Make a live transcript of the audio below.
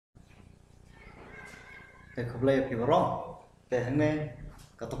Thì không lấy thì wrong. Thì hàng này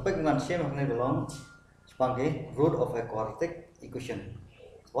cái topic ngắn xem hàng này belong sebagai root of a quadratic equation.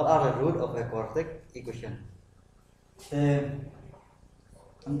 What are the root of a quadratic equation? Thì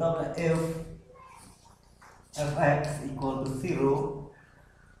chúng ta if fx equal to 0,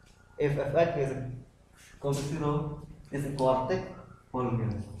 if fx is equal to 0 is a quadratic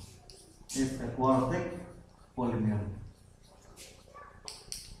polynomial. Is a quadratic polynomial.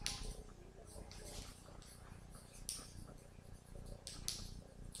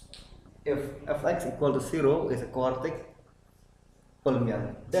 If fx equal to 0 is a quadratic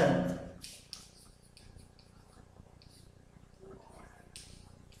polynomial, then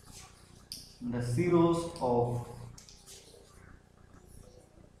the zeros of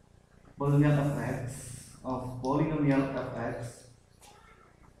polynomial fx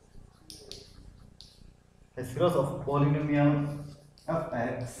the zeros of polynomial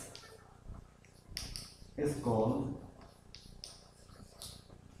fx is called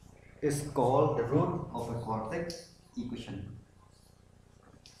the root of a quadratic equation.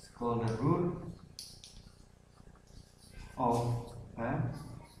 It's called the root of a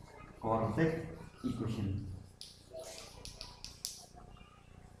quadratic equation.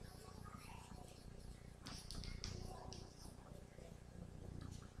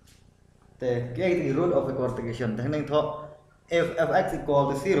 The root of a quadratic equation. If fx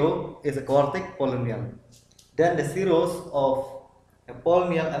equal to 0 is a quadratic polynomial, then the zeros of a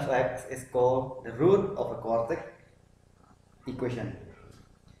polynomial fx is called the root of a quadratic equation.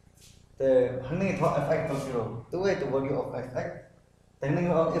 The fx equals 0. The value of fx.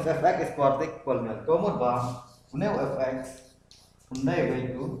 If fx is quadratic polynomial, common bar nếu fx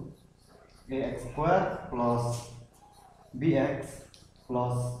value ax squared plus bx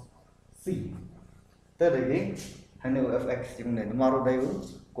plus c. Tới đây nếu fx chúng này nó đây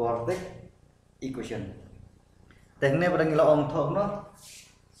quadratic equation. Thế này bắt đầu ông thong nó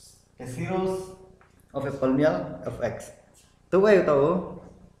the zeros of a polynomial fx. Tôi tahu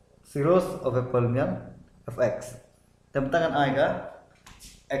zeros of a polynomial fx. Tentang kan ai cả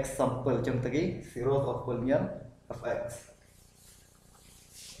example trong tadi zeros of polynomial fx.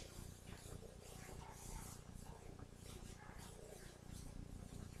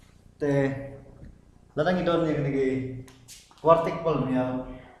 Te ladang idon yang lagi quadratic polynomial.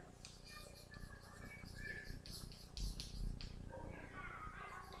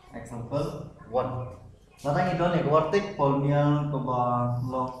 Example 1. Ladang idon yang quadratic polynomial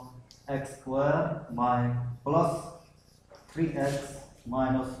log x square plus 3x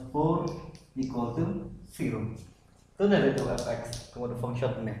minus 4 equal to 0. Itu dari itu fx, kemudian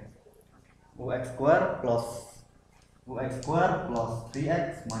function ini ux square plus 3x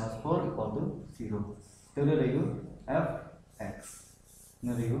minus 4 equal to 0. Itu dari itu fx.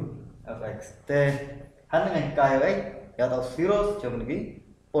 Dari itu fx. T hanya dengan kaya x ya atau 0 cuma lagi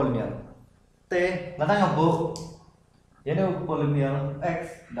polynomial. T ladang ngabu. Jadi polynomial x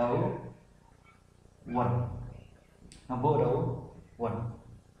dau 1. Ngabu dau 1.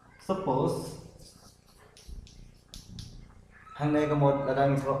 Suppose hàng này có một là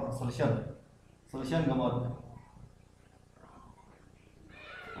đang solution có một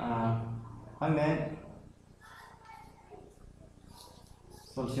hàng này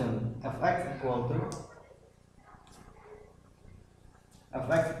solution fx equal to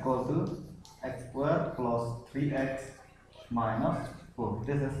x squared plus 3x minus 4.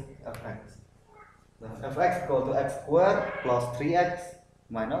 This is fx. Fx equal to x squared plus 3x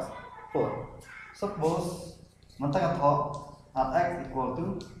minus 4. Suppose mentang at x equal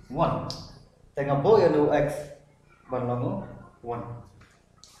to 1. Tengah boy anu x berlalu 1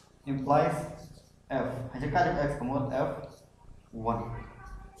 implies f. Hanya kali x kemudian f1.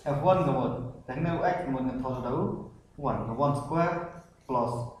 F1 kemudian tengah x kemudian tahu 1. 1 square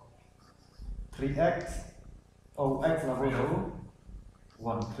plus 3x x lalu 1.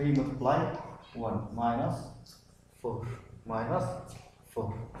 3 multiply 1 minus 4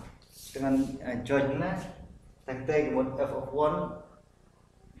 dengan joinnya take kemudian f of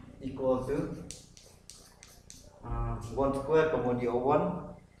 1 equal to 1 square kemudian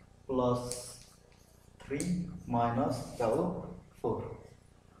 1 plus 3 minus 4.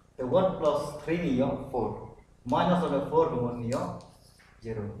 The 1 plus 3 ni 4 minus 4 kemudian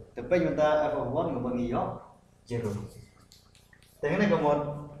 0. Tapi kita f of 1 kemudian 0. Dengan kemudian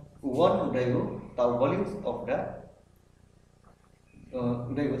 1 udah tahu value of the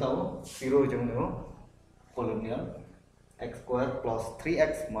udah tahu 0 jam itu polynomial x squared plus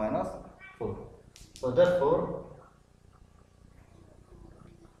 3x minus 4. So therefore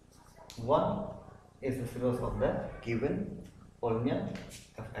 1 is the zeros of the given polynomial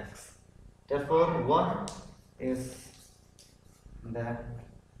fx. Therefore 1 is the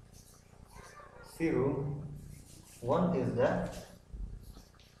 0. 1 is the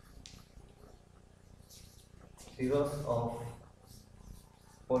zeros of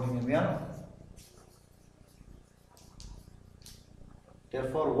polynomial.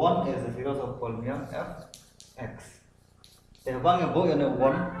 Therefore 1 is the zeros of polynomial fx. Thì vâng là vô là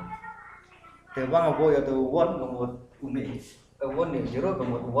 1. Thì vâng là vô là từ 1 và 1 umi. 1 is 0 và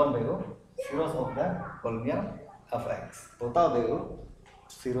 1 đều zeros of the polynomial fx. Total đều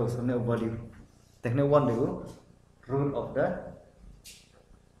zeros of the value. Technique 1 đều root of the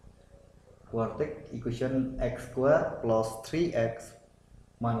quadratic equation x squared plus 3x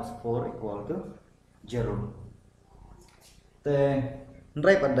minus 4 equal to 0. Thì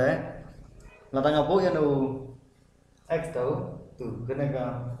đây vấn đề là đang vô là x đâu từ cái này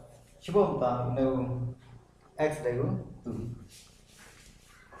là chỉ có ta nếu x đều từ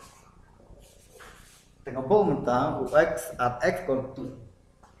thì có bộ mình ta của x at x equal to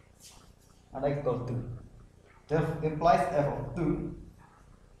at x equal to that implies f of 2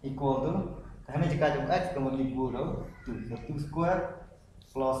 equal to cái này chỉ cả trong x cộng với vô đâu từ 2 square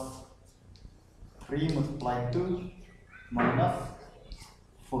plus 3 multiply 2 minus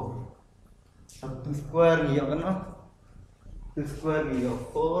 4 so 2 square nhiều kan nó 2 square nhiều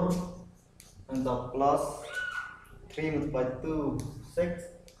 4 and the plus 3 multiply 2 6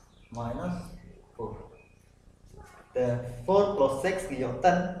 minus 4 the 4 plus 6 nhiều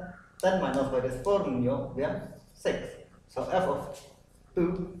 10 10 minus by this 4 nhiều then 6 so f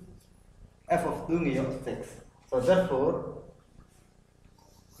of 2 nhiều 6 so therefore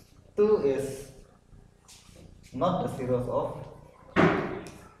 2 is not the zeros of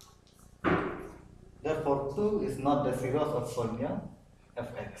therefore 2 is not the zeros of polynomial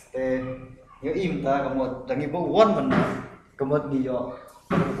fx. Thì nếu im ta có một đằng bộ 1 mình có một nhiều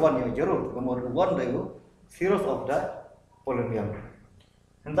 1 nhiều 0 có một 1 đều zeros of the polynomial.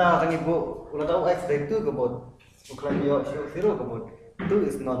 Chúng ta đằng bộ là đâu x đấy 2 có một là nhiều 0 có một 2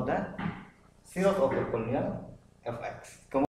 is not the zeros of the polynomial fx.